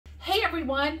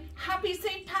everyone. Happy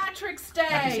St. Patrick's Day.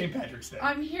 Happy St. Patrick's Day.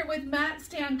 I'm here with Matt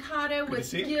Stancato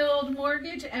with Guild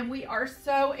Mortgage, and we are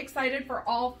so excited for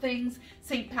all things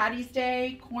St. Patty's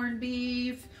Day, corned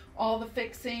beef, all the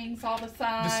fixings, all the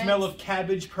sides. The smell of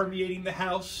cabbage permeating the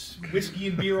house, whiskey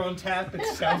and beer on tap. It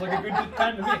sounds like a good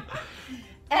time to me.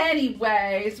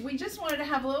 Anyways, we just wanted to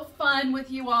have a little fun with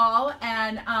you all,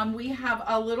 and we have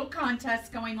a little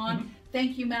contest going on.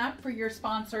 Thank you, Matt, for your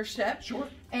sponsorship. Sure.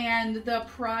 And the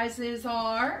prizes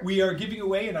are? We are giving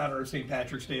away, in honor of St.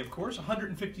 Patrick's Day, of course, a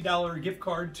 $150 gift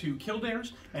card to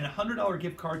Kildare's and a $100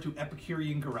 gift card to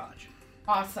Epicurean Garage.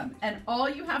 Awesome. And all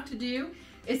you have to do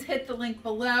is hit the link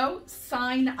below,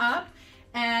 sign up,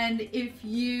 and if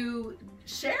you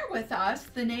share with us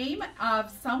the name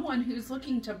of someone who's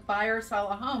looking to buy or sell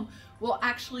a home, we'll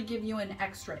actually give you an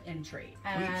extra entry.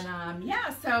 And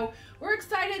yeah, so we're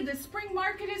excited. The spring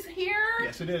market is here.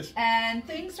 Yes, it is. And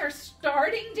things are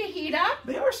starting to heat up.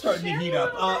 They are starting to heat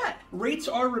up. Rates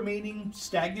are remaining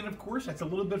stagnant, of course. That's a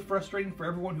little bit frustrating for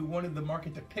everyone who wanted the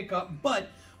market to pick up. But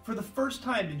for the first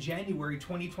time in January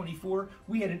 2024,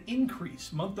 we had an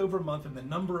increase month over month in the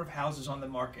number of houses on the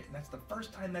market. And that's the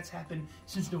first time that's happened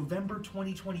since November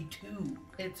 2022.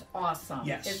 It's awesome.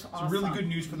 Yes, it's awesome. Really good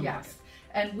news for the market.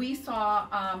 And we saw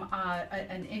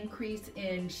an increase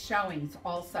in showings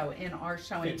also in our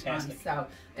showing time. So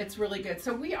it's really good.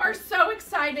 So we are so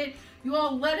excited. You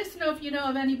all let us know if you know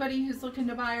of anybody who's looking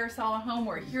to buy or sell a home.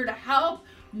 We're here to help.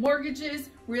 Mortgages,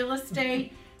 real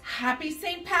estate. Happy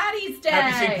St. Patty's Day.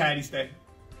 Happy St. Patty's Day.